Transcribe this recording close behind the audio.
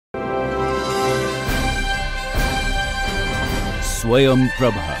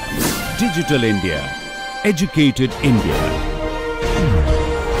SwayamPrabha. Digital India. Educated India.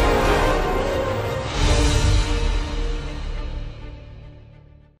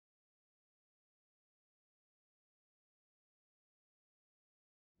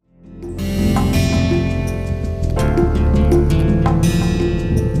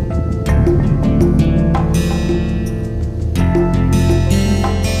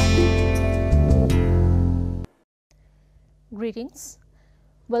 Greetings.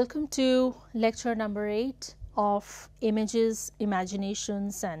 Welcome to lecture number 8 of Images,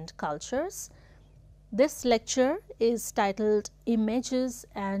 Imaginations and Cultures. This lecture is titled Images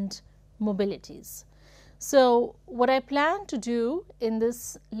and Mobilities. So, what I plan to do in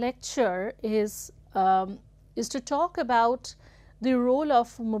this lecture is to talk about the role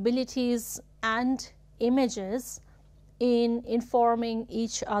of mobilities and images in informing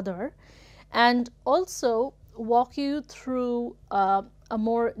each other, and also walk you through a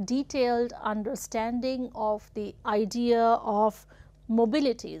more detailed understanding of the idea of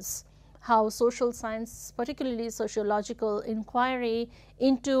mobilities, how social science, particularly sociological inquiry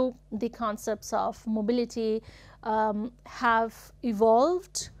into the concepts of mobility have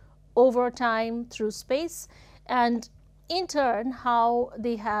evolved over time through space, and in turn how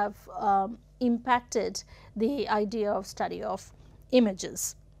they have impacted the idea of study of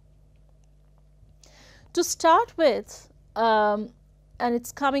images. To start with, and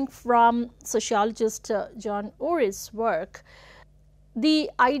it's coming from sociologist John Urey's work, the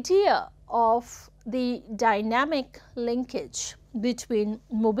idea of the dynamic linkage between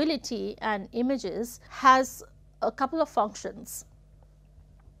mobility and images has a couple of functions.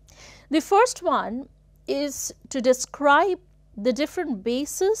 The first one is to describe the different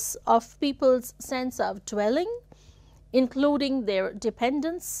bases of people's sense of dwelling, including their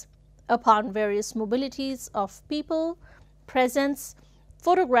dependence upon various mobilities of people, presence,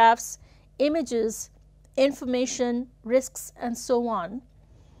 photographs, images, information, risks, and so on.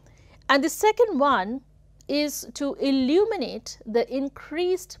 And the second one is to illuminate the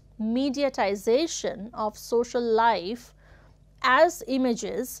increased mediatization of social life as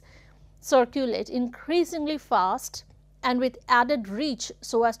images circulate increasingly fast and with added reach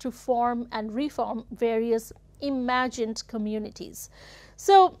so as to form and reform various imagined communities.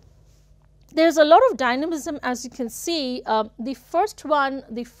 So, there's a lot of dynamism, as you can see. The first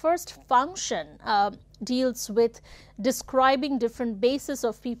function deals with describing different bases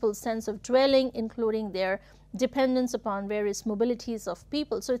of people's sense of dwelling, including their dependence upon various mobilities of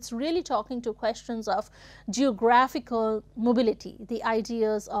people. So, it's really talking to questions of geographical mobility, the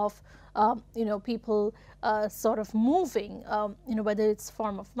ideas of people sort of moving, whether it's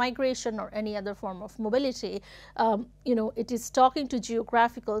form of migration or any other form of mobility, it is talking to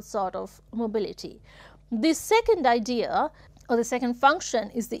geographical sort of mobility. The second idea or the second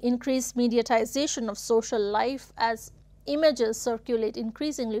function is the increased mediatization of social life as images circulate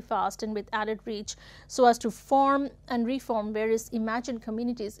increasingly fast and with added reach so as to form and reform various imagined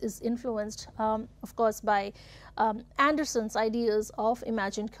communities, is influenced of course by Anderson's ideas of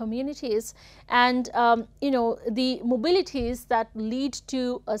imagined communities, and the mobilities that lead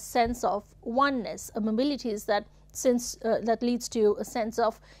to a sense of oneness, mobilities that leads to a sense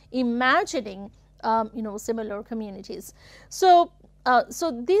of imagining similar communities. So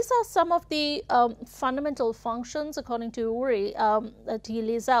these are some of the fundamental functions, according to Urey, that he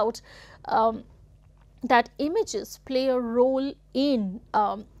lays out, that images play a role in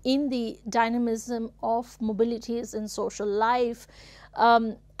the dynamism of mobilities in social life.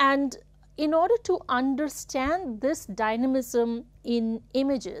 And in order to understand this dynamism in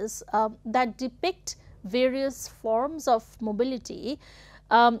images that depict various forms of mobility,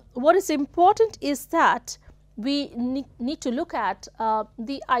 what is important is that we need to look at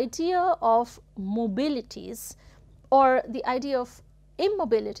the idea of mobilities, or the idea of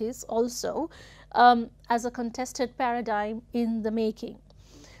immobilities also, as a contested paradigm in the making.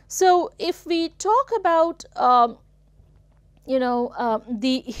 So, if we talk about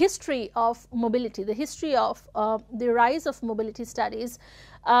the history of mobility, the history of the rise of mobility studies,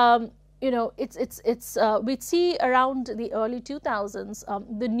 we see around the early 2000s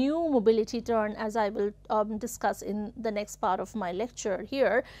the new mobility turn, as I will discuss in the next part of my lecture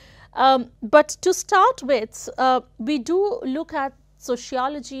here. But to start with, we do look at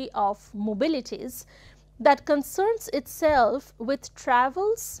sociology of mobilities that concerns itself with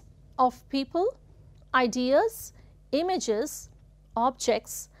travels of people, ideas, images,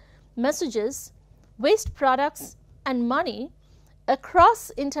 objects, messages, waste products and money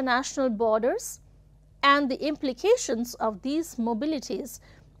across international borders, and the implications of these mobilities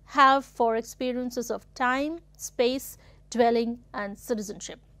have for experiences of time, space, dwelling, and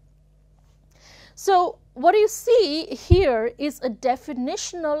citizenship. So what you see here is a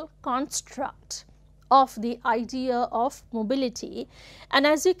definitional construct of the idea of mobility, and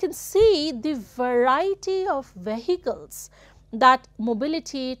as you can see, the variety of vehicles that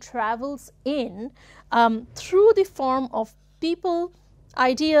mobility travels in through the form of people,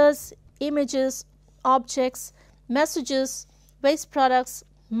 ideas, images, objects, messages, waste products,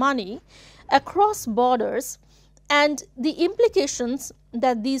 money across borders, and the implications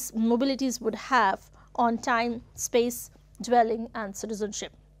that these mobilities would have on time, space, dwelling, and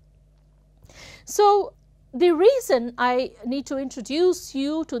citizenship. So the reason I need to introduce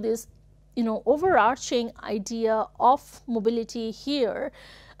you to this overarching idea of mobility here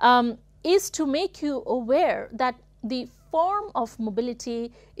is to make you aware that the form of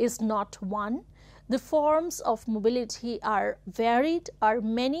mobility is not one. The forms of mobility are varied, are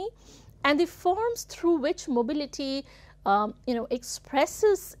many, and the forms through which mobility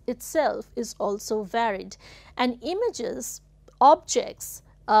expresses itself is also varied. And images, objects,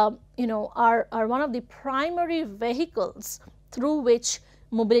 are one of the primary vehicles through which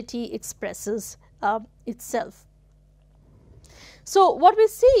mobility expresses itself. So what we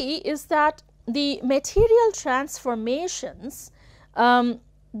see is that the material transformations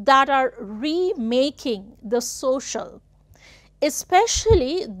that are remaking the social,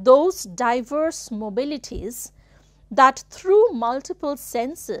 especially those diverse mobilities that through multiple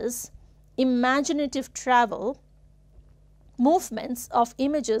senses, imaginative travel, movements of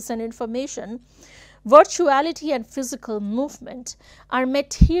images and information, virtuality and physical movement are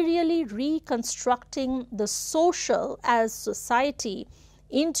materially reconstructing the social as society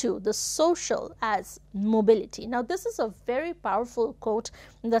into the social as mobility. Now, this is a very powerful quote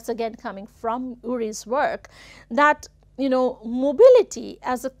that's again coming from Uri's work, that mobility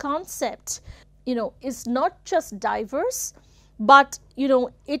as a concept is not just diverse, but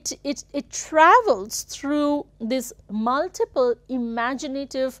it travels through these multiple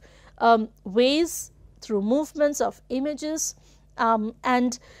imaginative ways, through movements of images,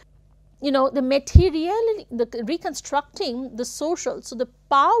 and the materiality, the reconstructing the social. So the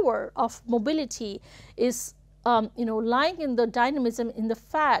power of mobility is lying in the dynamism, in the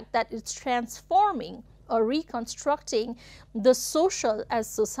fact that it's transforming or reconstructing the social as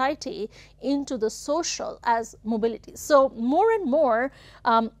society into the social as mobility. So more and more,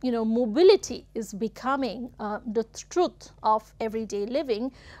 mobility is becoming the truth of everyday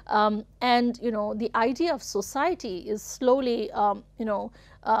living, and the idea of society is slowly,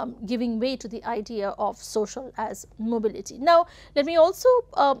 giving way to the idea of social as mobility. Now, let me also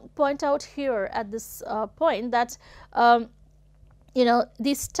point out here at this point that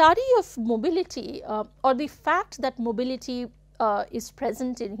the study of mobility, or the fact that mobility is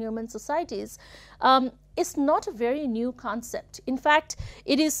present in human societies is not a very new concept. In fact,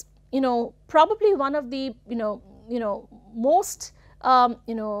 it is probably one of the most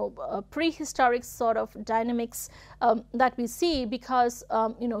prehistoric sort of dynamics that we see, because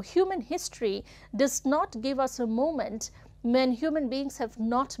human history does not give us a moment when human beings have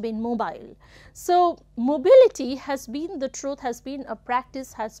not been mobile. So mobility has been the truth, has been a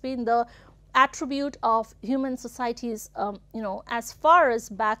practice, has been the attribute of human societies, as far as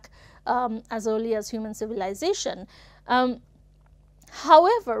back as early as human civilization.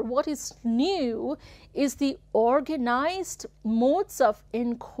 However, what is new is the organized modes of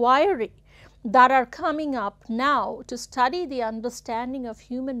inquiry that are coming up now to study the understanding of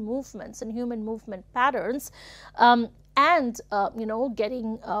human movements and human movement patterns, and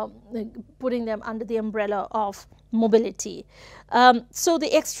putting them under the umbrella of mobility. So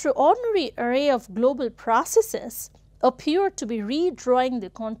the extraordinary array of global processes appear to be redrawing the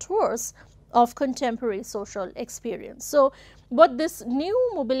contours of contemporary social experience. So what this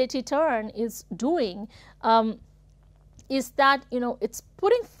new mobility turn is doing is that it's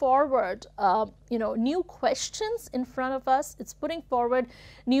putting forward new questions in front of us. It's putting forward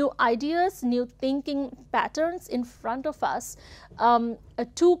new ideas, new thinking patterns in front of us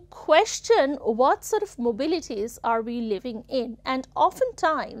to question what sort of mobilities are we living in. And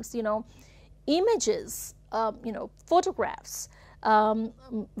oftentimes, images, photographs,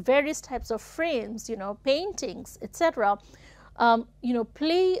 various types of frames, paintings, etc.,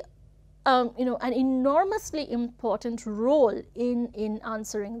 play an enormously important role in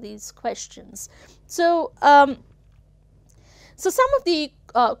answering these questions. So, so some of the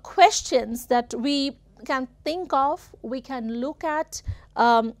questions that we can think of, we can look at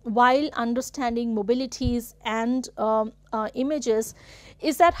while understanding mobilities and images,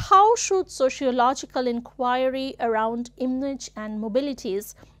 is that how should sociological inquiry around image and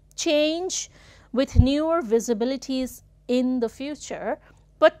mobilities change with newer visibilities, in the future,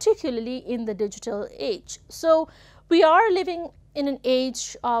 particularly in the digital age. So we are living in an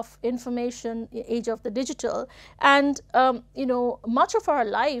age of information, age of the digital, and much of our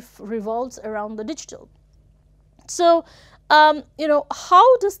life revolves around the digital. So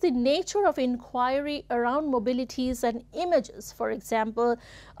how does the nature of inquiry around mobilities and images, for example,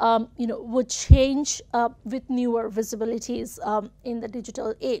 would change with newer visibilities in the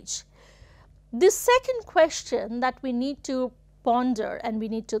digital age? The second question that we need to ponder and we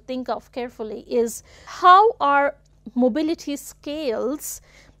need to think of carefully is how are mobility scales,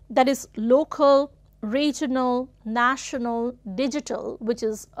 that is local, regional, national, digital, which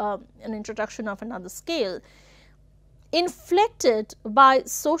is an introduction of another scale, inflected by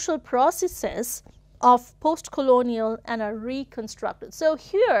social processes of post-colonial and are reconstructed. So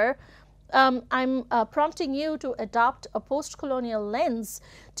here I'm prompting you to adopt a post-colonial lens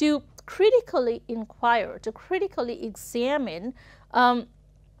to critically inquire, to critically examine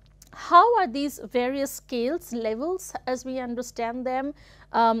how are these various scales, levels as we understand them,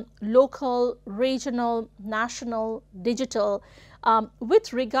 local, regional, national, digital,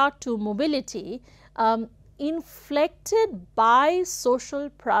 with regard to mobility, inflected by social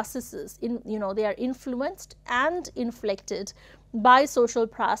processes. They are influenced and inflected by social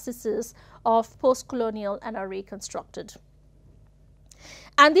processes of post-colonial and are reconstructed.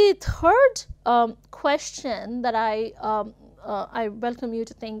 And the third question that I welcome you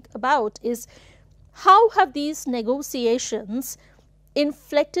to think about is how have these negotiations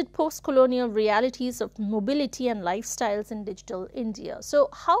inflected post-colonial realities of mobility and lifestyles in digital India? So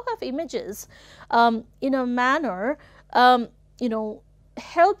how have images in a manner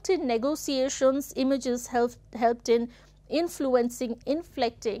helped in negotiations, images helped in influencing,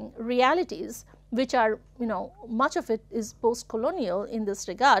 inflecting realities which are, much of it is post-colonial in this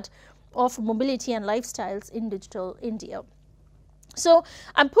regard, of mobility and lifestyles in digital India. So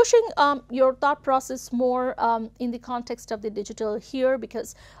I'm pushing your thought process more in the context of the digital here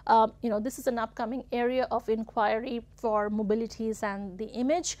because this is an upcoming area of inquiry for mobilities and the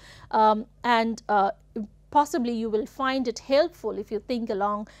image, and possibly you will find it helpful if you think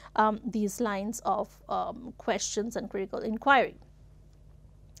along these lines of questions and critical inquiry.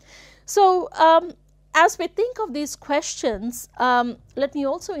 So as we think of these questions, let me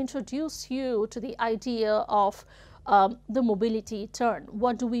also introduce you to the idea of the mobility turn.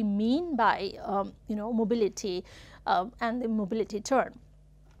 What do we mean by mobility and the mobility turn?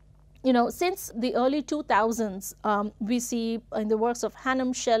 Since the early 2000s, we see in the works of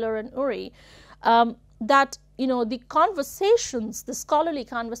Hannum, Scheller, and Urey that the conversations, the scholarly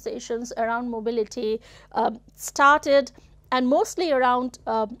conversations around mobility started, and mostly around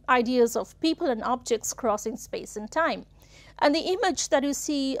ideas of people and objects crossing space and time. And the image that you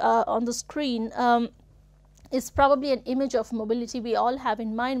see on the screen is probably an image of mobility we all have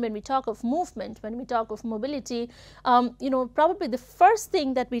in mind when we talk of movement, when we talk of mobility. Probably the first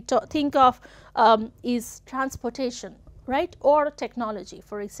thing that we think of is transportation, right, or technology,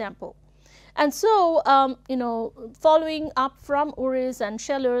 for example. And so, following up from Urey's and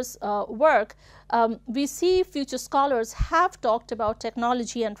Scheller's work, we see future scholars have talked about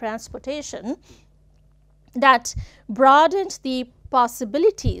technology and transportation that broadened the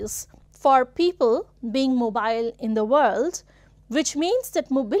possibilities for people being mobile in the world, which means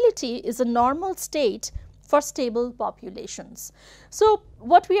that mobility is a normal state for stable populations. So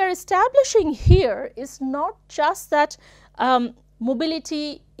what we are establishing here is not just that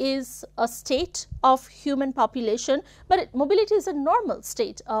mobility is a state of human population, but mobility is a normal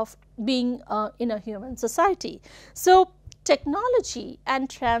state of being in a human society. So technology and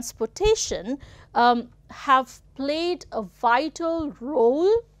transportation have played a vital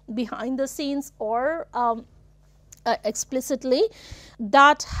role behind the scenes or explicitly,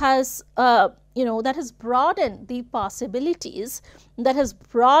 that has broadened the possibilities, that has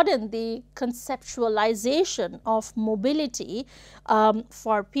broadened the conceptualization of mobility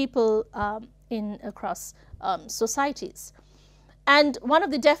for people across societies. And one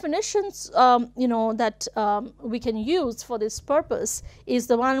of the definitions that we can use for this purpose is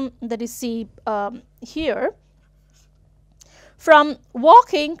the one that you see here. From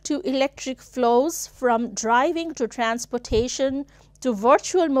walking to electric flows, from driving to transportation, to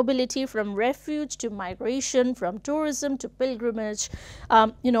virtual mobility, from refuge to migration, from tourism to pilgrimage,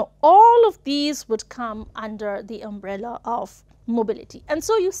 all of these would come under the umbrella of mobility. And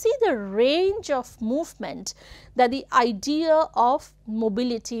so you see the range of movement that the idea of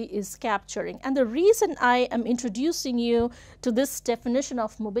mobility is capturing. And the reason I am introducing you to this definition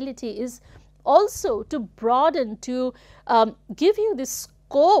of mobility is also to broaden, to give you the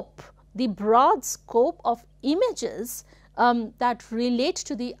scope, the broad scope of images that relate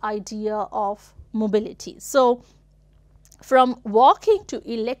to the idea of mobility. So, from walking to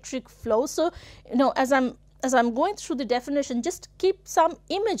electric flow. So, as I'm going through the definition, just keep some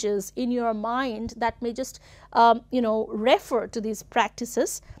images in your mind that may just refer to these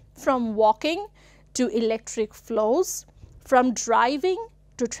practices. From walking to electric flows, from driving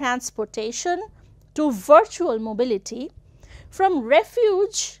to transportation to virtual mobility, from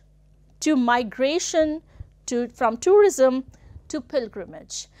refuge to migration, from tourism to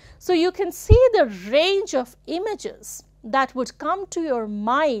pilgrimage. So you can see the range of images that would come to your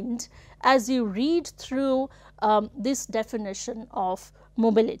mind as you read through this definition of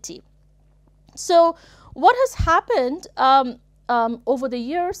mobility. So what has happened over the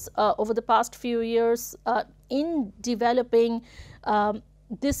years, over the past few years, in developing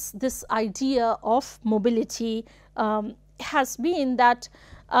this idea of mobility has been that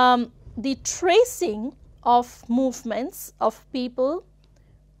the tracing of movements of people,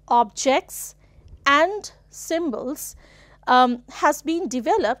 objects and symbols has been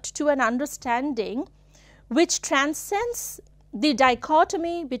developed to an understanding which transcends the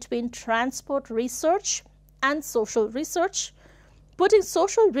dichotomy between transport research and social research, putting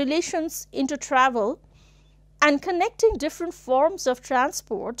social relations into travel and connecting different forms of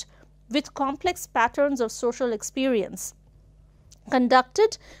transport with complex patterns of social experience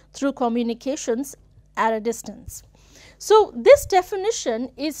conducted through communications at a distance. So this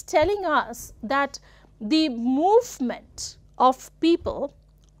definition is telling us that the movement of people,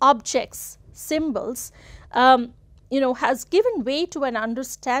 objects, symbols, has given way to an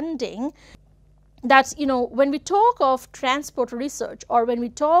understanding that, when we talk of transport research or when we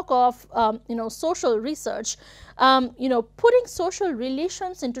talk of, social research, putting social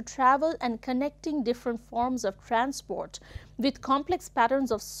relations into travel and connecting different forms of transport with complex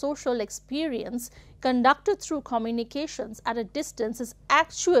patterns of social experience conducted through communications at a distance is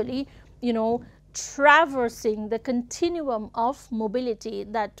actually, traversing the continuum of mobility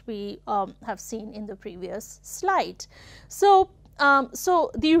that we have seen in the previous slide. So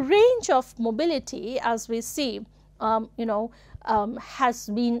the range of mobility, as we see, has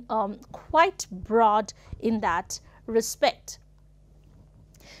been quite broad in that respect.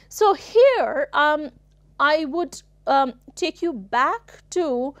 So here I would take you back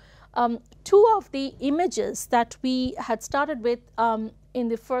to two of the images that we had started with in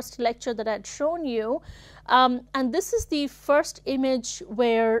the first lecture that I had shown you, and this is the first image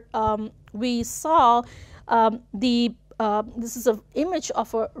where we saw this is an image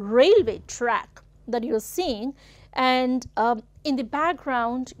of a railway track that you're seeing, and in the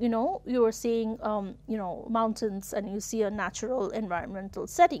background, you are seeing mountains, and you see a natural environmental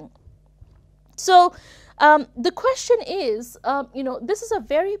setting. So the question is, this is a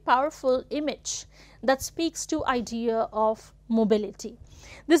very powerful image that speaks to idea of mobility.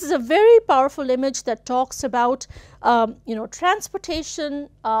 This is a very powerful image that talks about transportation,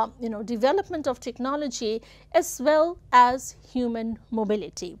 development of technology, as well as human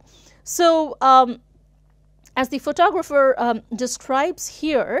mobility. So as the photographer describes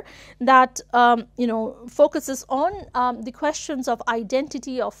here, that focuses on the questions of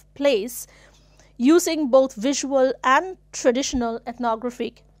identity of place using both visual and traditional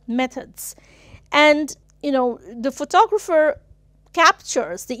ethnographic methods. And the photographer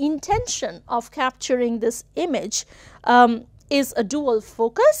captures the intention of capturing this image is a dual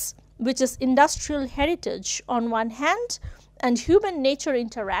focus, which is industrial heritage on one hand and human nature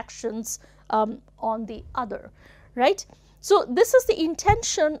interactions on the other, right? So this is the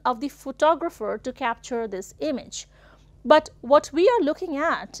intention of the photographer to capture this image. But what we are looking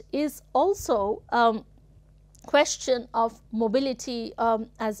at is also question of mobility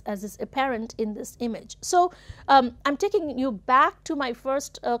as is apparent in this image. So I'm taking you back to my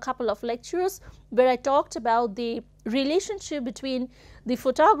first couple of lectures where I talked about the relationship between the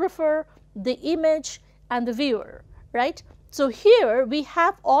photographer, the image and the viewer, right? So here we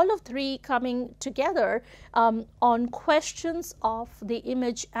have all of three coming together on questions of the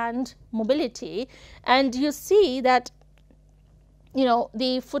image and mobility, and you see that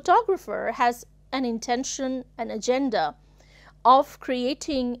the photographer has an intention, an agenda of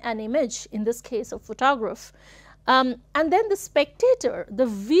creating an image, in this case a photograph, and then the spectator, the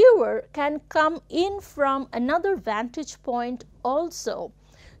viewer, can come in from another vantage point also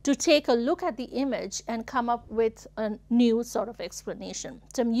to take a look at the image and come up with a new sort of explanation.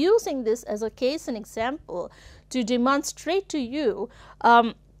 So I'm using this as a case and example to demonstrate to you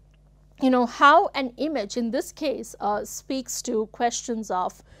how an image in this case speaks to questions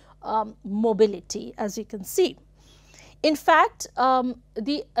of mobility, as you can see. In fact,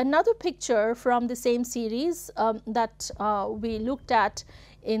 another picture from the same series that we looked at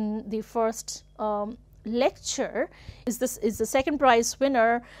in the first lecture is the second prize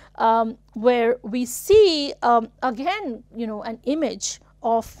winner, where we see again, an image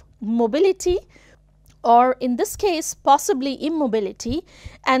of mobility, or in this case possibly immobility,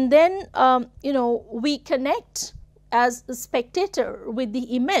 and then we connect as a spectator with the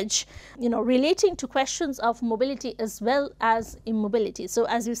image, relating to questions of mobility as well as immobility. So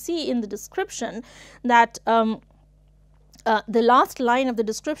as you see in the description, that the last line of the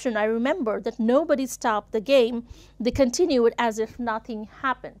description, I remember that nobody stopped the game, they continued as if nothing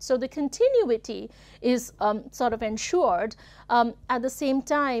happened. So the continuity is sort of ensured. At the same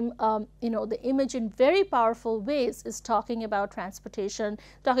time, the image in very powerful ways is talking about transportation,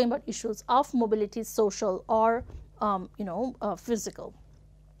 talking about issues of mobility, social or physical.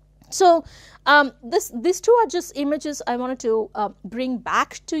 So these two are just images I wanted to bring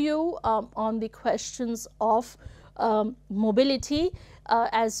back to you on the questions of mobility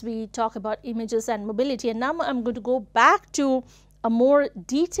as we talk about images and mobility. And now I'm going to go back to a more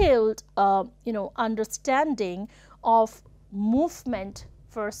detailed understanding of movement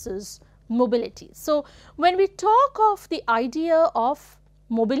versus mobility. So when we talk of the idea of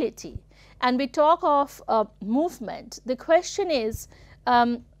mobility and we talk of movement, the question is,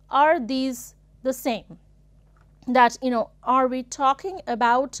 are these the same? That, are we talking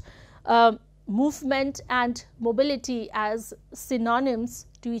about movement and mobility as synonyms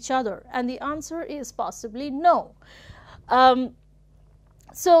to each other? And the answer is possibly no.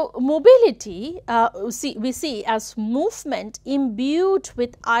 So mobility we see as movement imbued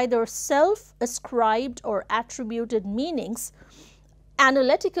with either self-ascribed or attributed meanings.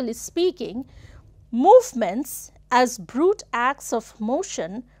 Analytically speaking, movements as brute acts of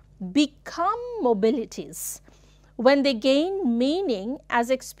motion become mobilities when they gain meaning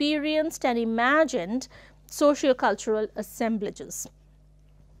as experienced and imagined sociocultural assemblages.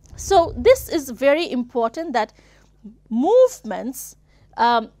 So this is very important, that movements,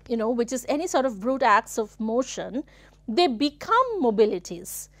 which is any sort of brute acts of motion, they become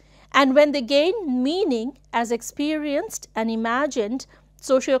mobilities. And when they gain meaning as experienced and imagined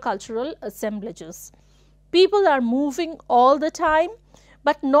sociocultural assemblages. People are moving all the time,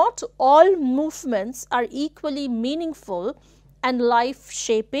 but not all movements are equally meaningful and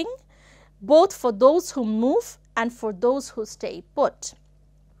life-shaping, both for those who move and for those who stay put.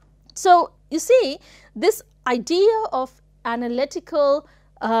 So you see, this idea of analytical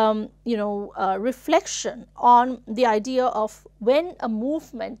reflection on the idea of when a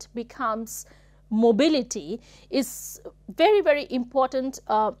movement becomes mobility is very, very important,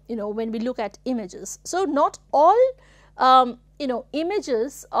 when we look at images. So not all,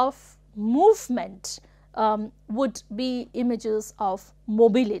 images of movement would be images of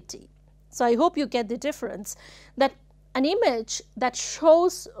mobility. So I hope you get the difference, that an image that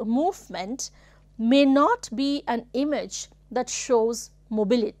shows movement may not be an image that shows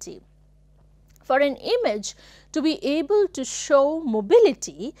mobility. For an image to be able to show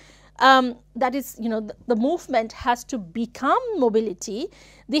mobility, that is, the movement has to become mobility,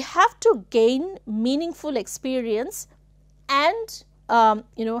 they have to gain meaningful experience and,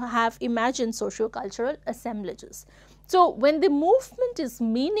 have imagined sociocultural assemblages. So when the movement is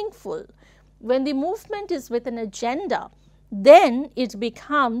meaningful, when the movement is with an agenda, then it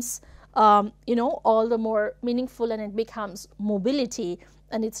becomes, all the more meaningful, and it becomes mobility,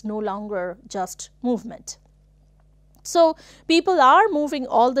 and it's no longer just movement. So people are moving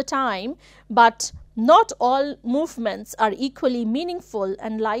all the time, but not all movements are equally meaningful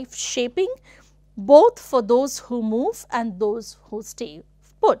and life-shaping, both for those who move and those who stay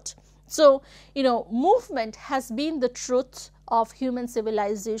put. So, movement has been the truth of human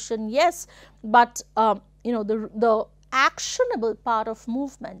civilization, yes, but, the actionable part of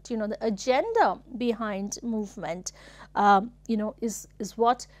movement, the agenda behind movement, is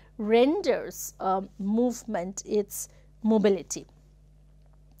what renders movement its mobility.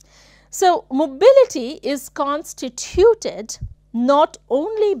 So mobility is constituted not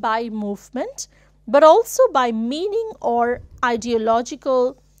only by movement, but also by meaning or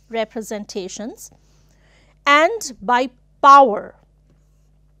ideological representations, and by power,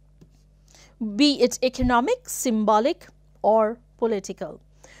 be it economic, symbolic, or political.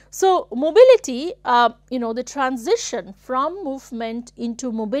 So mobility, the transition from movement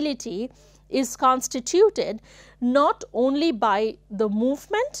into mobility is constituted not only by the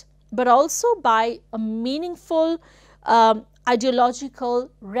movement, but also by a meaningful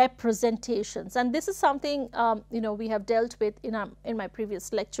ideological representations. And this is something we have dealt with in my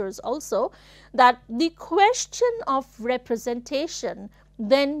previous lectures also, that the question of representation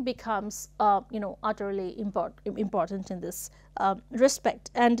then becomes utterly important in this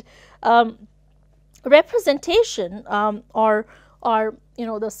respect. And representation or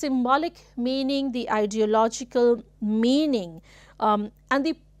the symbolic meaning, the ideological meaning, and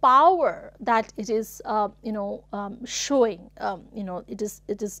the power that it is showing, it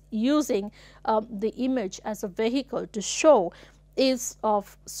is using the image as a vehicle to show, is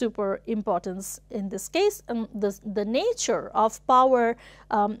of super importance in this case. And the nature of power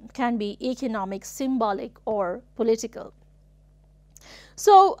can be economic, symbolic, or political.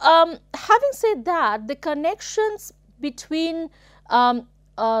 So having said that, the connections between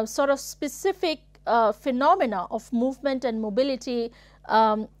sort of specific phenomena of movement and mobility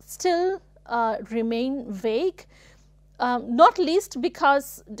still remain vague, not least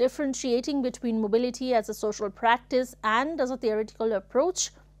because differentiating between mobility as a social practice and as a theoretical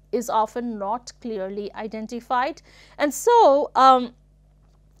approach is often not clearly identified. And so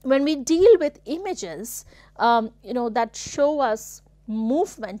when we deal with images that show us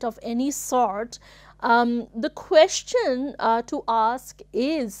movement of any sort, the question to ask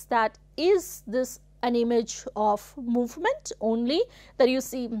is that, is this an image of movement only, that you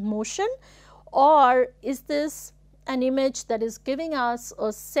see motion, or is this an image that is giving us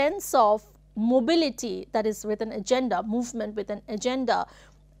a sense of mobility that is with an agenda, movement with an agenda,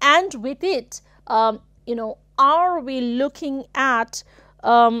 and with it are we looking at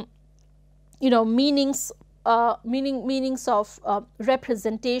meanings of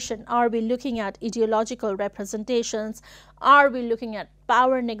representation? Are we looking at ideological representations? Are we looking at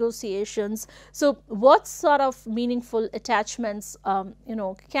power negotiations? So what sort of meaningful attachments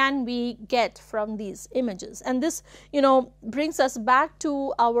can we get from these images? And this brings us back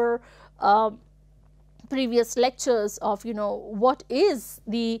to our previous lectures of what is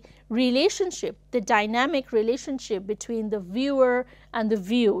the relationship, the dynamic relationship between the viewer and the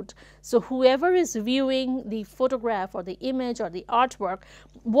viewed. So whoever is viewing the photograph or the image or the artwork,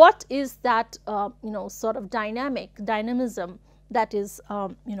 what is that sort of dynamism that is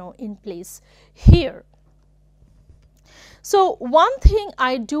in place here? So one thing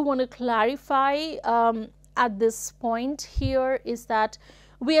I do want to clarify at this point here is that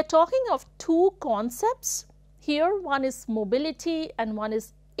we are talking of two concepts here. One is mobility and one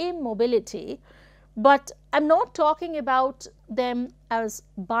is immobility, but I'm not talking about them as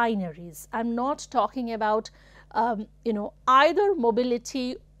binaries. I'm not talking about either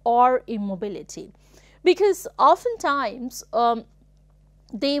mobility or immobility, because oftentimes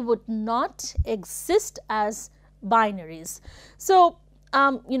they would not exist as binaries. So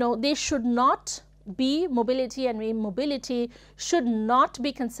they should not be, mobility and immobility should not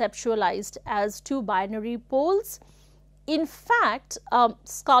be conceptualized as two binary poles. In fact,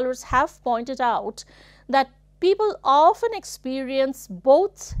 scholars have pointed out that people often experience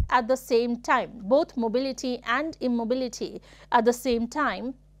both at the same time, both mobility and immobility at the same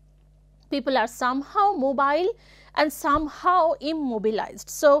time. People are somehow mobile and somehow immobilized.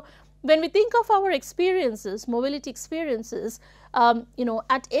 So when we think of our experiences, mobility experiences,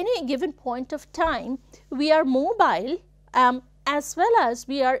 at any given point of time, we are mobile as well as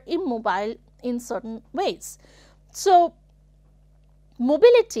we are immobile in certain ways. So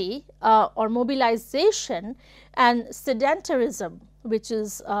mobility or mobilization and sedentarism, which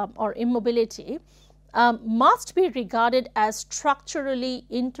is or immobility, must be regarded as structurally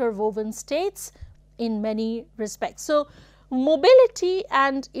interwoven states in many respects. So mobility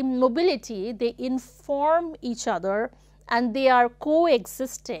and immobility, they inform each other and they are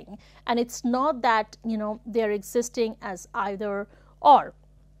coexisting, and it's not that they are existing as either or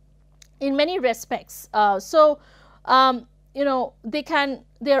in many respects.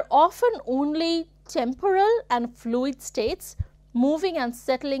 They're often only temporal and fluid states, moving and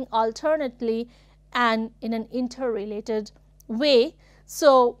settling alternately and in an interrelated way.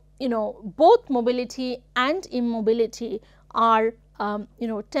 So both mobility and immobility are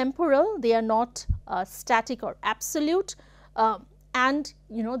temporal, they are not static or absolute, and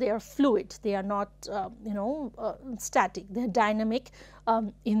they are fluid, they are not static, they are dynamic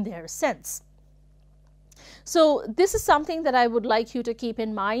in their sense. So this is something that I would like you to keep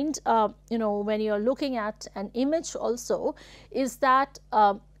in mind when you are looking at an image also, is that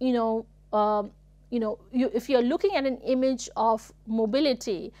if you are looking at an image of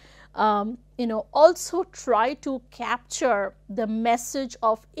mobility, also try to capture the message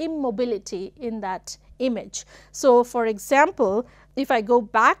of immobility in that image. So for example, if I go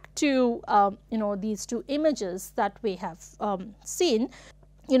back to these two images that we have seen,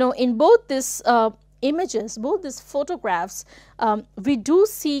 in both these images, both these photographs, we do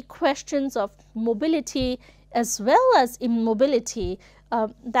see questions of mobility as well as immobility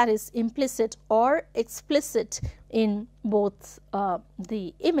that is implicit or explicit in both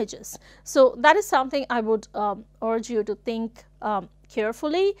the images. So that is something I would urge you to think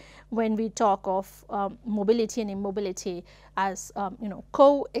carefully when we talk of mobility and immobility as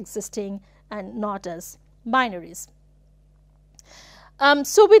coexisting and not as binaries.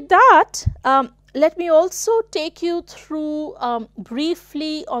 So with that, let me also take you through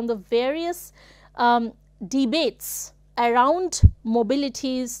briefly on the various debates around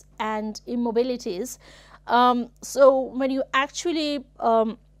mobilities and immobilities. So when you actually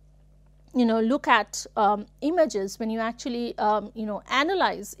look at images, when you actually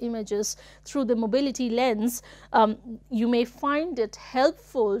analyze images through the mobility lens, you may find it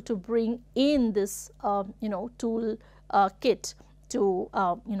helpful to bring in this tool kit to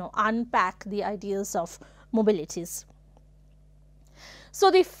unpack the ideas of mobilities. So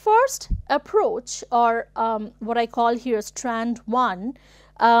the first approach, or what I call here strand 1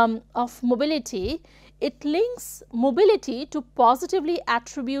 of mobility, it links mobility to positively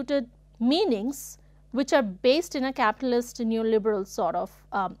attributed meanings which are based in a capitalist neoliberal sort of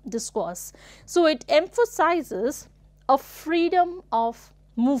discourse. So it emphasizes a freedom of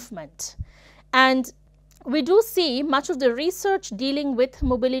movement, and we do see much of the research dealing with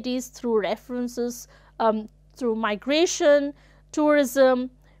mobilities through references through migration, tourism,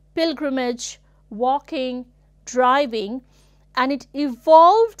 pilgrimage, walking, driving, and it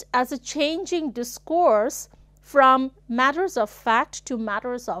evolved as a changing discourse from matters of fact to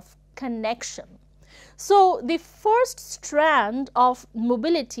matters of connection. So the first strand of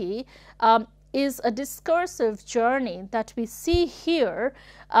mobility is a discursive journey that we see here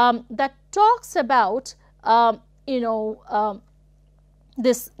that talks about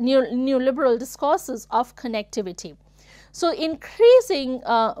this neoliberal discourses of connectivity. So increasing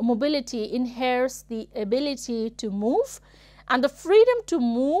mobility inheres the ability to move and the freedom to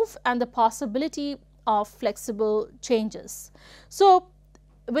move and the possibility of flexible changes. So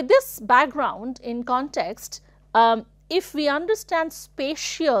with this background in context, if we understand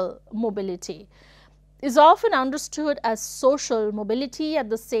spatial mobility is often understood as social mobility at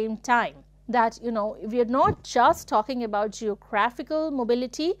the same time, that we are not just talking about geographical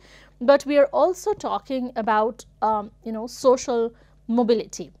mobility, but we are also talking about social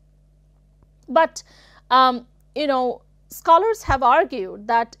mobility. But scholars have argued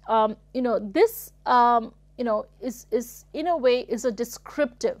that this is in a way is a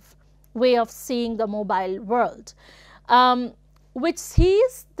descriptive way of seeing the mobile world, which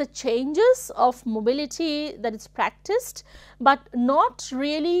sees the changes of mobility that is practiced, but not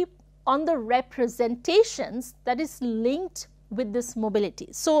really on the representations that is linked with this mobility.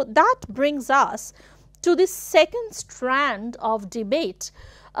 So that brings us to the second strand of debate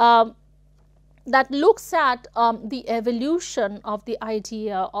that looks at the evolution of the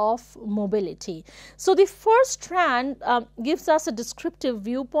idea of mobility. So the first strand gives us a descriptive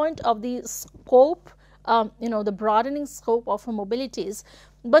viewpoint of the scope, the broadening scope of mobilities.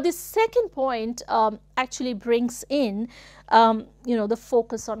 But the second point actually brings in, the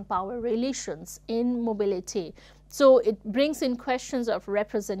focus on power relations in mobility. So it brings in questions of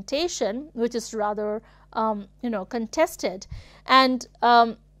representation, which is rather, contested, and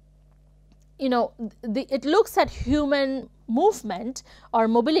it looks at human movement or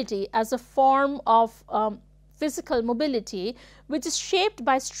mobility as a form of physical mobility, which is shaped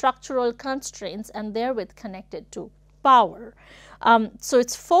by structural constraints and therewith connected to power. So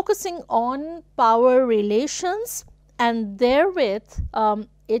it's focusing on power relations, and therewith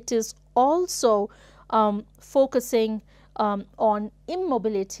it is also focusing on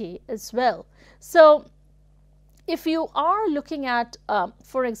immobility as well. So if you are looking at,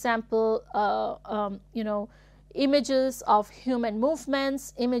 for example, images of human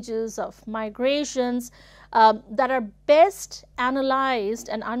movements, images of migrations that are best analyzed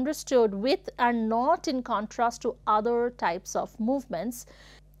and understood with and not in contrast to other types of movements.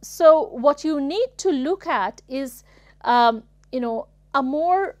 So what you need to look at is, a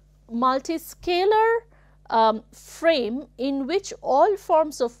more multiscalar frame in which all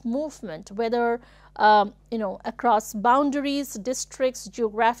forms of movement, whether across boundaries, districts,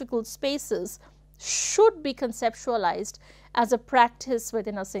 geographical spaces, should be conceptualized as a practice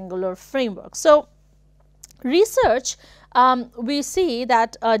within a singular framework. So research, we see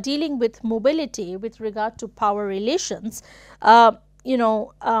that dealing with mobility with regard to power relations, has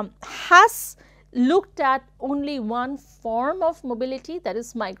looked at only one form of mobility, that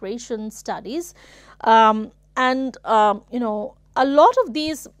is migration studies. You know, a lot of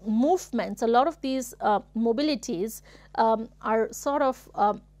these movements, a lot of these mobilities are sort of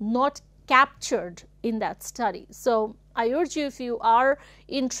not captured in that study. So I urge you, if you are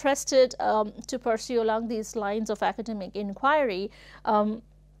interested to pursue along these lines of academic inquiry,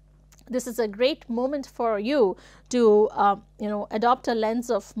 this is a great moment for you to you know, adopt a lens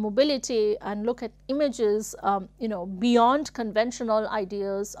of mobility and look at images you know, beyond conventional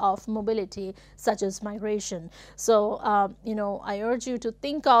ideas of mobility such as migration. So you know, I urge you to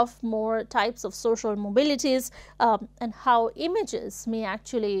think of more types of social mobilities and how images may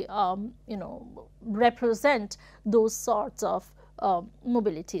actually you know, represent those sorts of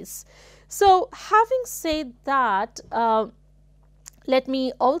mobilities. So having said that, let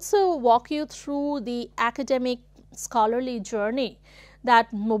me also walk you through the academic scholarly journey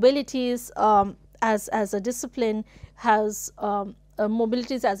that mobilities as a discipline has,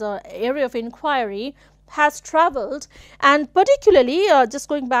 mobilities as an area of inquiry has traveled, and particularly just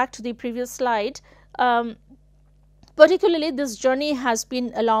going back to the previous slide, particularly this journey has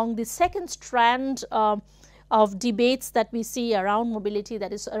been along the second strand of debates that we see around mobility,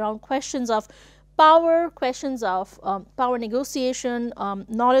 that is around questions of power, questions of power negotiation,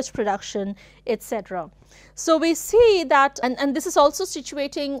 knowledge production, etc. So we see that, and this is also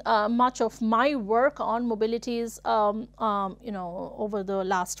situating much of my work on mobilities you know, over the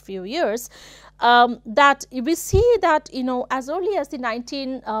last few years, that we see that, you know, as early as the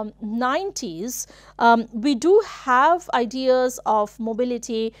 1990s, we do have ideas of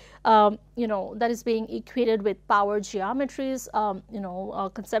mobility you know, that is being equated with power geometries, you know, a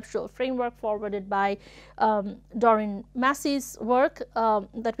conceptual framework forwarded by Doreen Massey's work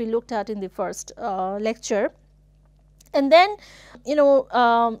that we looked at in the first lecture. And then, you know,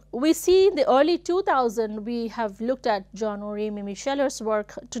 we see in the early 2000s, we have looked at John Ori, Mimi Scheller's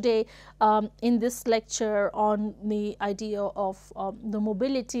work today in this lecture on the idea of the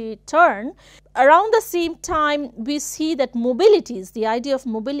mobility turn. Around the same time, we see that mobilities, the idea of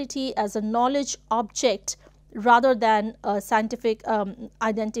mobility as a knowledge object rather than a scientific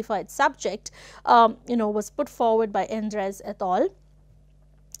identified subject, you know, was put forward by Endres et al.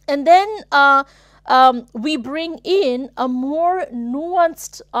 And then we bring in a more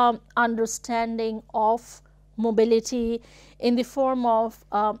nuanced understanding of mobility in the form of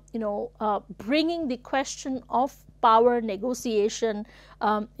you know, bringing the question of power negotiation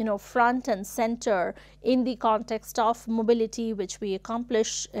you know, front and center in the context of mobility, which we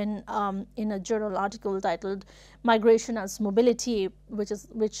accomplish in a journal article titled Migration as Mobility,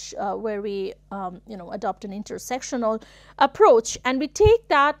 which where we you know, adopt an intersectional approach, and we take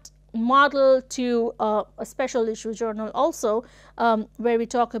that model to a special issue journal also, where we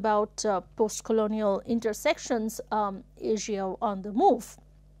talk about post-colonial intersections, Asia on the move.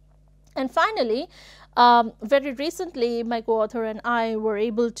 And finally, very recently, my co-author and I were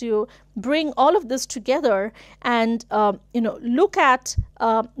able to bring all of this together and you know, look at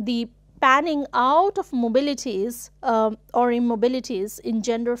the panning out of mobilities or immobilities in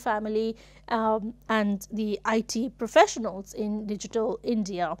gender, family, and the IT professionals in digital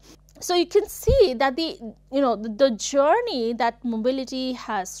India. So you can see that the journey that mobility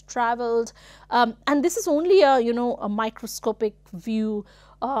has traveled, and this is only a a microscopic view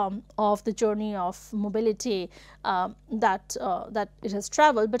of the journey of mobility that it has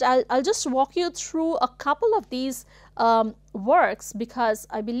traveled. But I'll just walk you through a couple of these works, because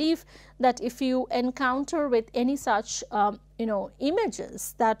I believe that if you encounter with any such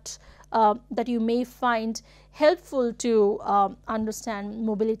images that you may find helpful to understand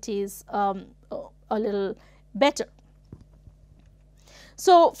mobilities a little better.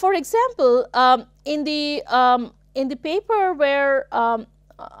 So, for example, in the paper where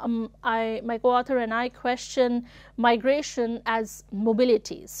my co-author and I question migration as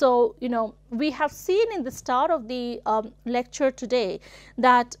mobility. So, we have seen in the start of the lecture today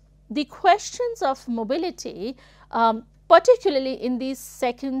that the questions of mobility, particularly in the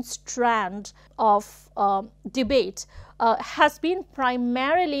second strand of debate, has been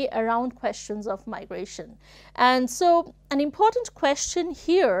primarily around questions of migration. And so an important question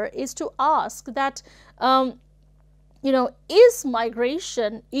here is to ask that, is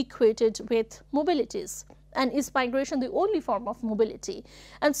migration equated with mobilities? And is migration the only form of mobility?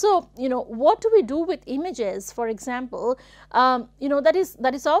 And so, what do we do with images, for example,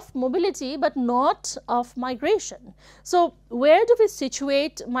 that is of mobility but not of migration? So, where do we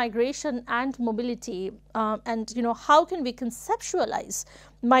situate migration and mobility, and how can we conceptualize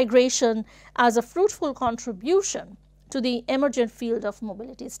migration as a fruitful contribution to the emergent field of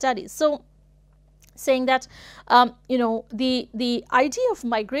mobility studies? So, saying that the idea of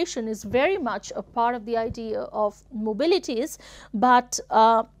migration is very much a part of the idea of mobilities, but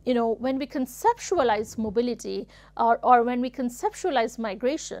when we conceptualize mobility or when we conceptualize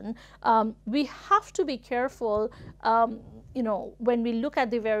migration, we have to be careful when we look at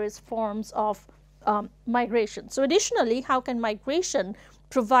the various forms of migration. So additionally, how can migration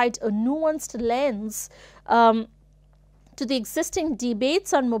provide a nuanced lens to the existing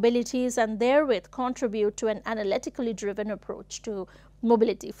debates on mobilities and therewith contribute to an analytically driven approach to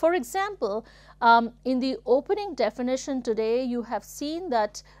mobility? For example, in the opening definition today, you have seen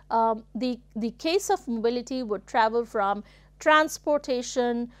that the case of mobility would travel from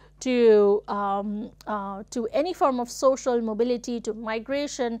transportation to any form of social mobility, to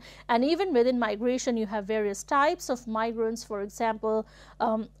migration, and even within migration you have various types of migrants. For example,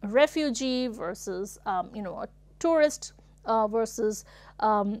 refugee versus a tourist versus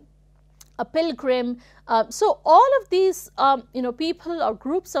a pilgrim. So all of these people or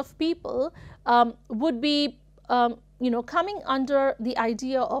groups of people would be coming under the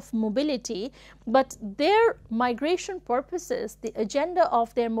idea of mobility, but their migration purposes, the agenda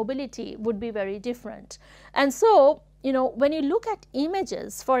of their mobility would be very different. And so when you look at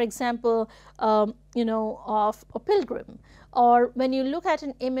images, for example, of a pilgrim, or when you look at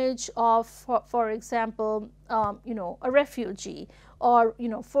an image of, for example, a refugee, or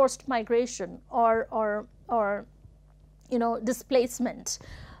forced migration, or displacement.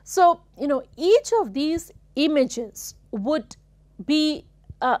 So each of these images would be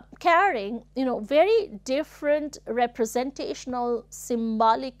carrying very different representational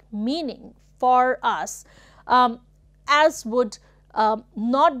symbolic meaning for us, as would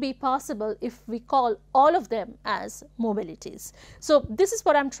not be possible if we call all of them as mobilities. So this is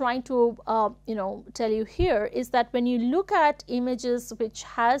what I'm trying to tell you here, is that when you look at images which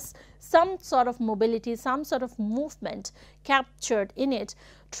has some sort of mobility, some sort of movement captured in it,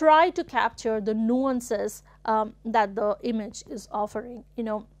 try to capture the nuances that the image is offering.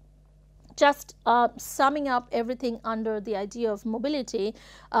 Just summing up everything under the idea of mobility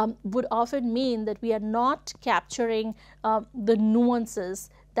would often mean that we are not capturing the nuances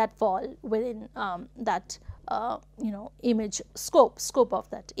that fall within that image scope of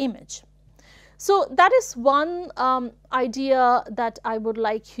that image. So that is one idea that I would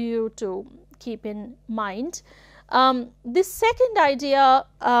like you to keep in mind. The second idea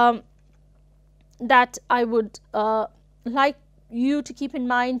that I would like you to keep in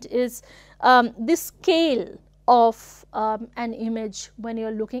mind is the scale of an image when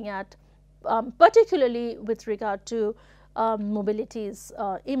you're looking at, particularly with regard to mobilities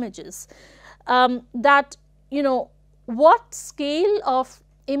images. That what scale of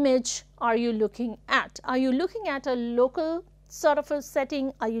image are you looking at? Are you looking at a local sort of a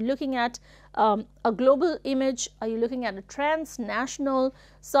setting? Are you looking at a global image? Are you looking at a transnational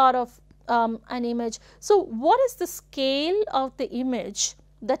sort of an image? So what is the scale of the image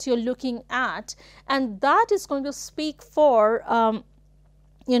that you're looking at? And that is going to speak for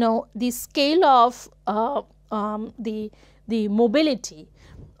the scale of the mobility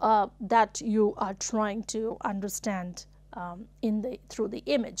that you are trying to understand through the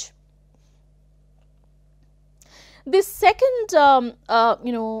image. This second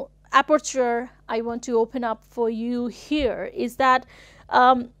aperture I want to open up for you here is that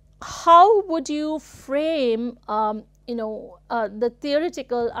how would you frame the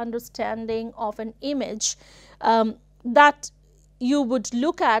theoretical understanding of an image that you would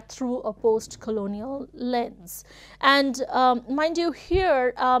look at through a post-colonial lens? And mind you,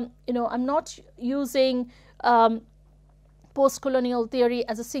 here I'm not using post-colonial theory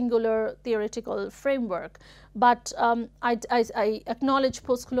as a singular theoretical framework, but I acknowledge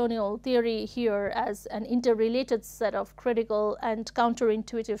post-colonial theory here as an interrelated set of critical and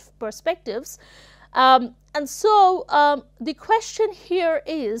counterintuitive perspectives. And so the question here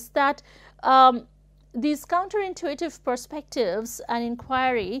is that these counterintuitive perspectives and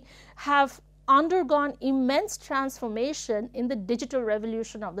inquiry have undergone immense transformation in the digital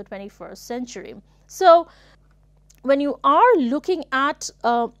revolution of the 21st century. So when you are looking at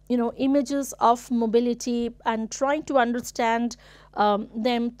images of mobility and trying to understand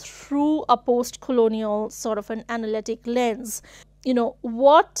them through a post-colonial sort of an analytic lens,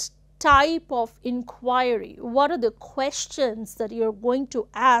 what type of inquiry, what are the questions that you're going to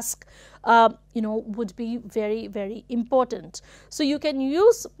ask, would be very, very important. So you can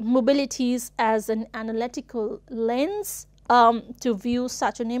use mobilities as an analytical lens to view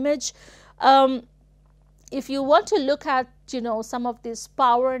such an image. if you want to look at, some of these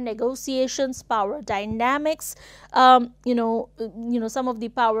power negotiations, power dynamics, some of the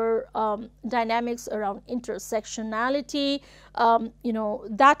power dynamics around intersectionality,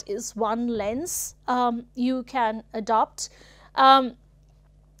 that is one lens you can adopt. And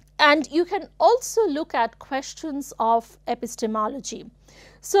you can also look at questions of epistemology.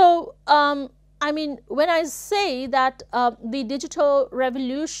 So, I mean, when I say that the digital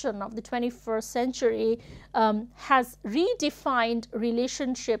revolution of the 21st century has redefined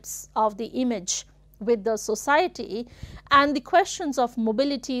relationships of the image with the society, and the questions of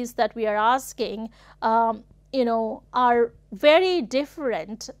mobilities that we are asking, are very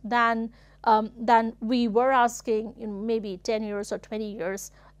different than we were asking maybe 10 years or 20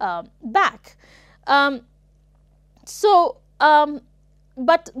 years back.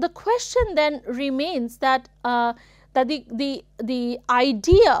 But the question then remains that the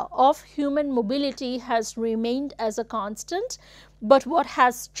idea of human mobility has remained as a constant, but what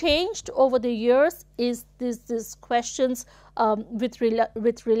has changed over the years is these questions which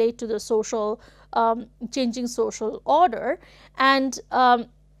relate to the social changing social order, and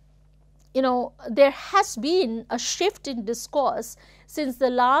there has been a shift in discourse since the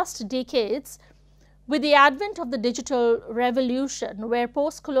last decades with the advent of the digital revolution, where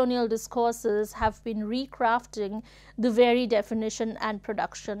post-colonial discourses have been recrafting the very definition and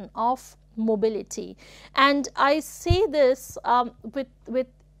production of mobility. And I say this with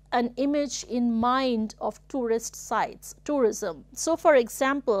an image in mind of tourist sites, tourism. So, for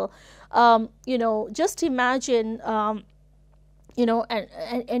example, just imagine an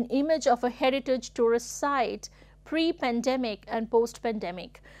image of a heritage tourist site pre-pandemic and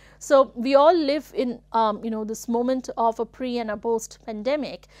post-pandemic. So we all live in this moment of a pre and a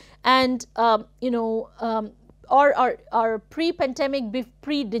post-pandemic, and or pre-pandemic,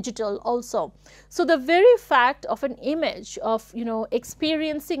 pre-digital also. So the very fact of an image of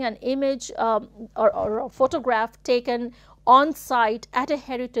experiencing an image or a photograph taken on site at a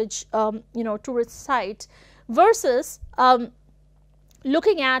heritage tourist site versus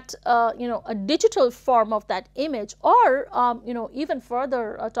looking at a digital form of that image, or even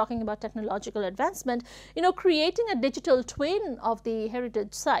further talking about technological advancement, creating a digital twin of the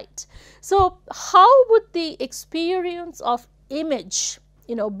heritage site. So how would the experience of image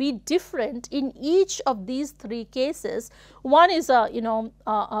be different in each of these three cases? One is a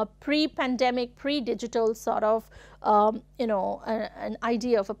pre-pandemic, pre-digital sort of an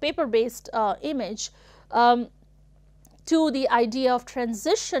idea of a paper-based image, to the idea of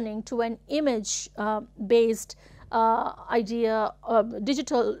transitioning to an image based idea,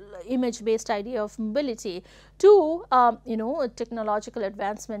 digital image based idea of mobility, to a technological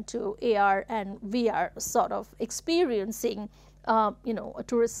advancement to AR and VR sort of experiencing a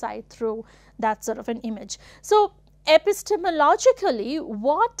tourist site through that sort of an image. So epistemologically,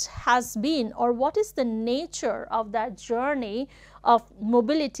 what has been, or what is the nature of that journey of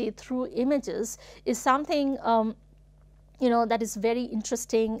mobility through images is something that is very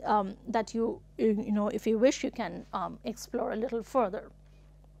interesting, that if you wish, you can explore a little further.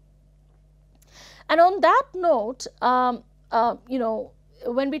 And on that note,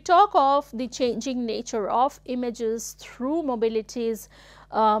 when we talk of the changing nature of images through mobilities,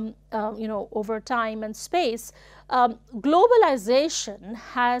 over time and space, globalization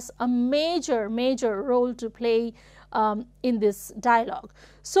has a major role to play in this dialogue.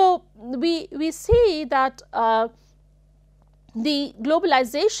 So we see that the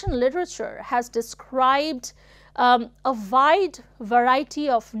globalization literature has described a wide variety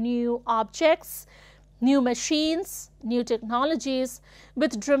of new objects, new machines, new technologies,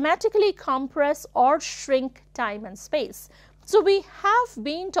 with dramatically compress or shrink time and space. So we have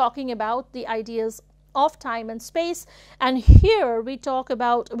been talking about the ideas of time and space, and here we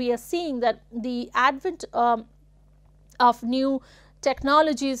are seeing that the advent of new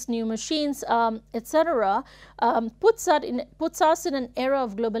technologies, new machines, etc., puts us in an era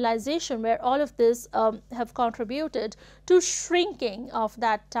of globalization where all of this have contributed to shrinking of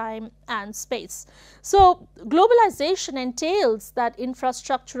that time and space. So globalization entails that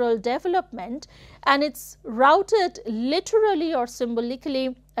infrastructural development, and it's routed literally or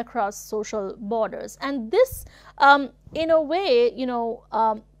symbolically across social borders. And this, in a way,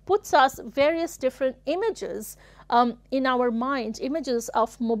 puts us various different images in our mind, images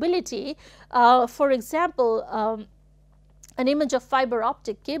of mobility. For example, an image of fiber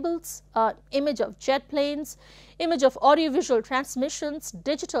optic cables, image of jet planes, image of audiovisual transmissions,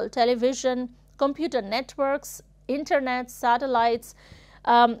 digital television, computer networks, internet, satellites,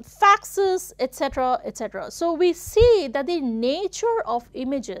 faxes, etc., etc. So we see that the nature of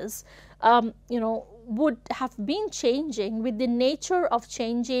images, would have been changing with the nature of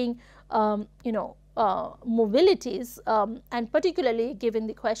changing, mobilities, and particularly given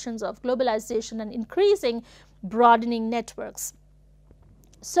the questions of globalization and increasing broadening networks.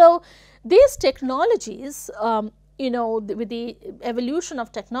 So these technologies, with the evolution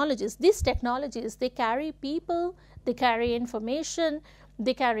of technologies, these technologies, they carry people, they carry information,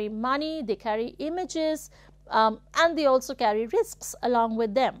 they carry money, they carry images, and they also carry risks along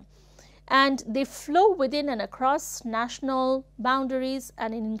with them. And they flow within and across national boundaries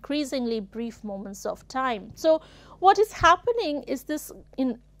and in increasingly brief moments of time. So what is happening is this,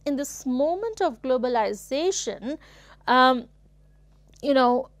 in this moment of globalization, a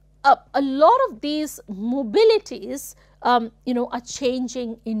lot of these mobilities, are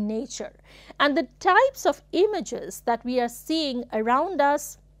changing in nature, and the types of images that we are seeing around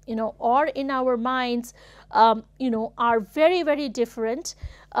us, or in our minds, are very, very different,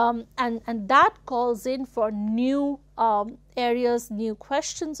 and that calls in for new areas, new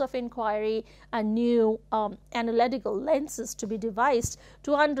questions of inquiry, and new analytical lenses to be devised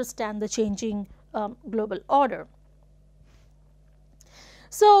to understand the changing global order.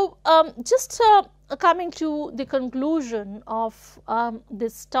 So, just coming to the conclusion of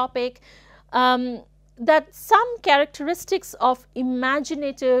this topic, that some characteristics of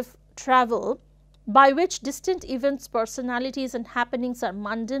imaginative travel, by which distant events, personalities, and happenings are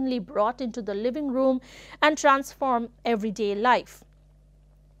mundanely brought into the living room and transform everyday life.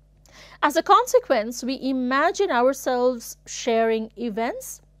 As a consequence, we imagine ourselves sharing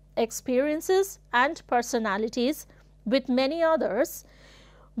events, experiences, and personalities with many others,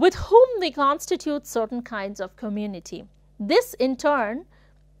 with whom we constitute certain kinds of community. This in turn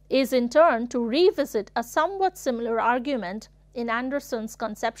to revisit a somewhat similar argument in Anderson's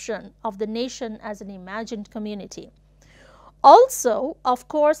conception of the nation as an imagined community. Also, of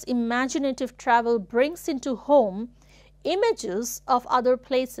course, imaginative travel brings into home images of other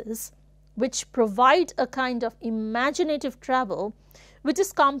places, which provide a kind of imaginative travel which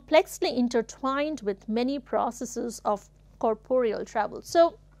is complexly intertwined with many processes of corporeal travel.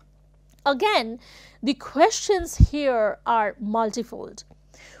 So again, the questions here are multifold.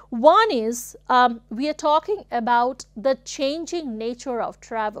 One is, we are talking about the changing nature of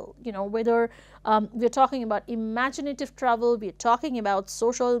travel, whether we are talking about imaginative travel, we are talking about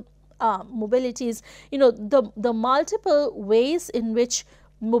social mobilities, the multiple ways in which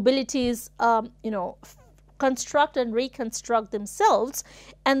mobilities, construct and reconstruct themselves,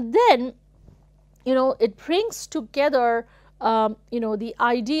 and then, it brings together, the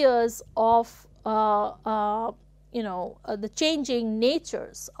ideas of the changing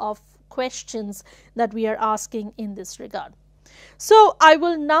natures of questions that we are asking in this regard. So I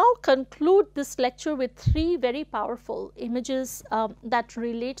will now conclude this lecture with three very powerful images that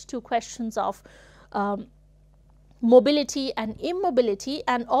relate to questions of mobility and immobility,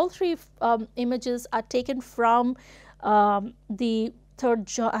 and all three images are taken from the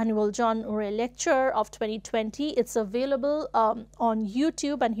third annual John Urey lecture of 2020. It's available on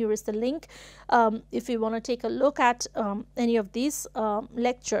YouTube, and here is the link if you want to take a look at any of these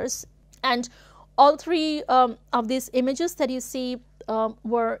lectures. And all three of these images that you see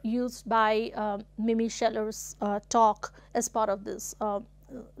were used by Mimi Scheller's talk as part of this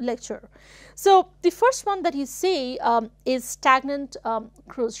lecture. So the first one that you see is stagnant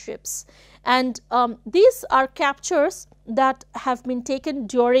cruise ships, and these are captures that have been taken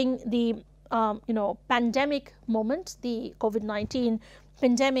during the pandemic moment, the COVID-19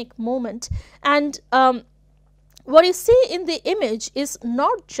 pandemic moment. And what you see in the image is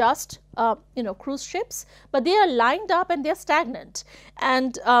not just cruise ships, but they are lined up and they're stagnant.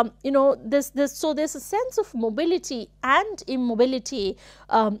 And so there's a sense of mobility and immobility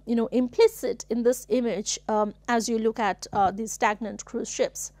implicit in this image as you look at these stagnant cruise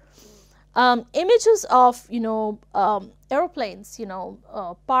ships. Images of aeroplanes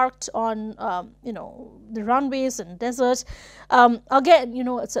parked on the runways and deserts. Again,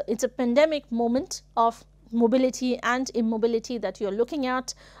 it's a pandemic moment of mobility and immobility that you're looking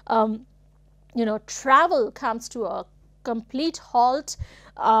at. Travel comes to a complete halt,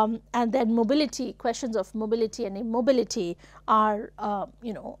 and then mobility, questions of mobility and immobility are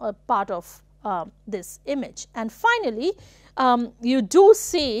a part of this image. And finally, you do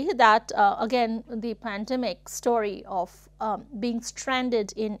see that again the pandemic story of being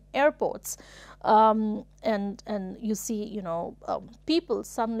stranded in airports, and you see people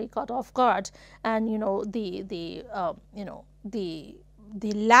suddenly caught off guard, and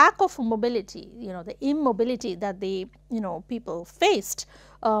the lack of mobility, the immobility that the people faced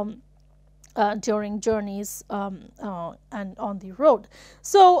during journeys and on the road.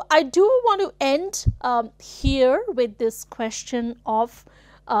 So I do want to end here with this question of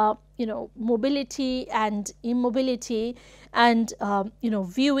mobility and immobility, and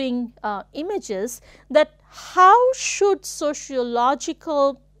viewing images, that how should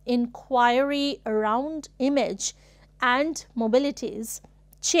sociological inquiry around image and mobilities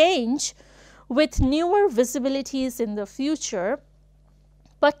change with newer visibilities in the future,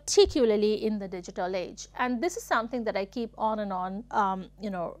 particularly in the digital age. And this is something that I keep on and on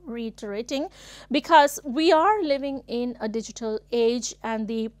reiterating, because we are living in a digital age, and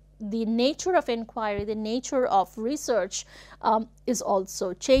the nature of inquiry, the nature of research is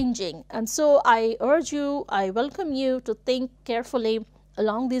also changing. And so I urge you, I welcome you to think carefully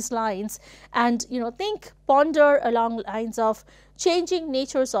along these lines, and ponder along lines of changing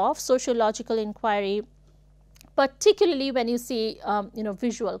natures of sociological inquiry, particularly when you see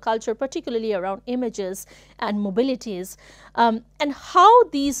visual culture, particularly around images and mobilities, and how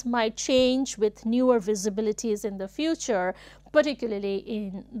these might change with newer visibilities in the future, particularly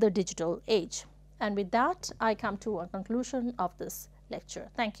in the digital age. And with that, I come to a conclusion of this lecture.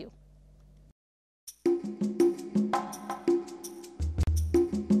 Thank you.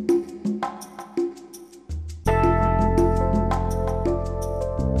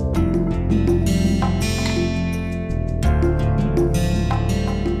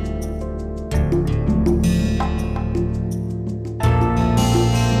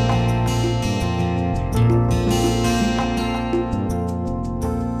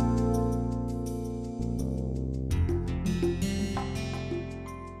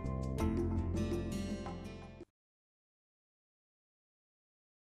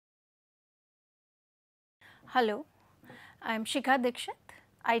 Hello, I am Shikha Dikshit.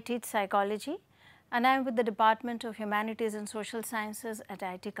 I teach psychology and I am with the Department of Humanities and Social Sciences at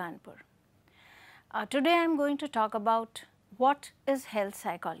IIT Kanpur. Today I am going to talk about what is health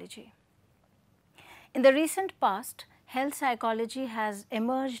psychology. In the recent past, health psychology has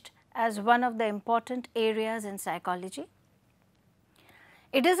emerged as one of the important areas in psychology.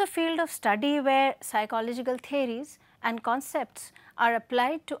 It is a field of study where psychological theories and concepts are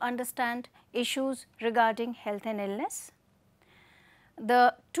applied to understand issues regarding health and illness.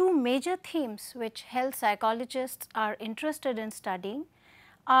 The two major themes which health psychologists are interested in studying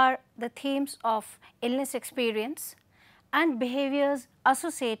are the themes of illness experience and behaviors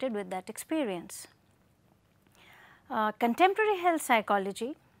associated with that experience. Contemporary health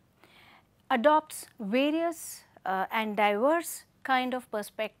psychology adopts various and diverse kind of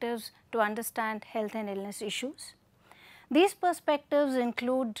perspectives to understand health and illness issues. These perspectives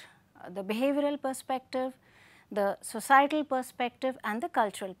include the behavioral perspective, the societal perspective and the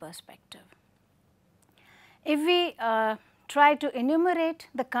cultural perspective. If we try to enumerate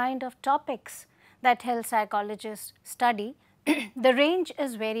the kind of topics that health psychologists study, the range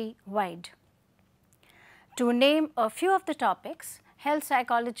is very wide. To name a few of the topics, health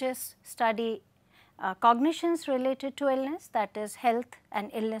psychologists study cognitions related to illness, that is health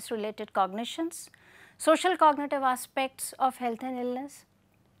and illness related cognitions, social cognitive aspects of health and illness,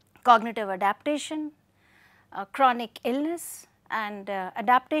 cognitive adaptation, chronic illness and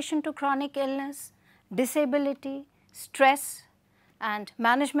adaptation to chronic illness, disability, stress and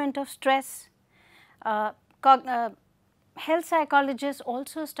management of stress. Health psychologists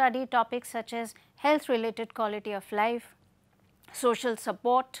also study topics such as health related quality of life, social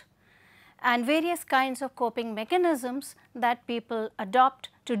support and various kinds of coping mechanisms that people adopt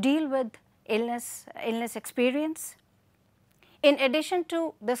to deal with illness experience. In addition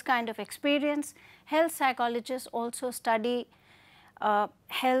to this kind of experience, health psychologists also study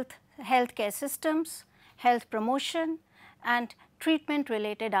healthcare systems, health promotion and treatment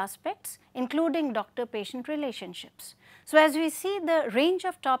related aspects, including doctor-patient relationships. So, as we see, the range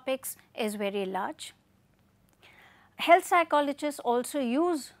of topics is very large. Health psychologists also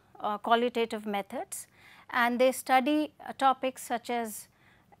use qualitative methods and they study topics such as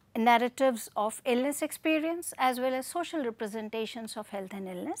narratives of illness experience as well as social representations of health and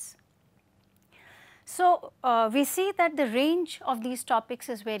illness. So, we see that the range of these topics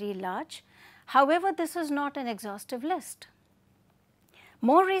is very large. However, this is not an exhaustive list.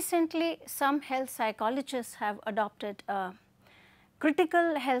 More recently, some health psychologists have adopted a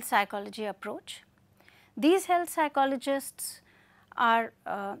critical health psychology approach. These health psychologists are,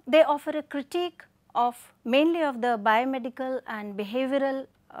 they offer a critique of mainly of the biomedical and behavioral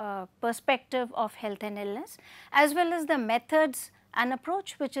perspective of health and illness, as well as the methods and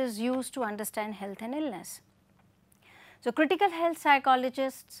approach which is used to understand health and illness. So, critical health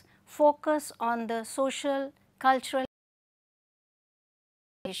psychologists focus on the social, cultural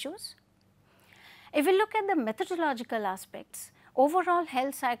issues. If we look at the methodological aspects, overall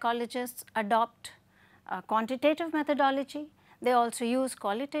health psychologists adopt quantitative methodology. They also use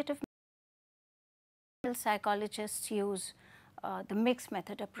qualitative. Psychologists use the mixed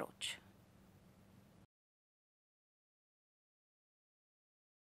method approach.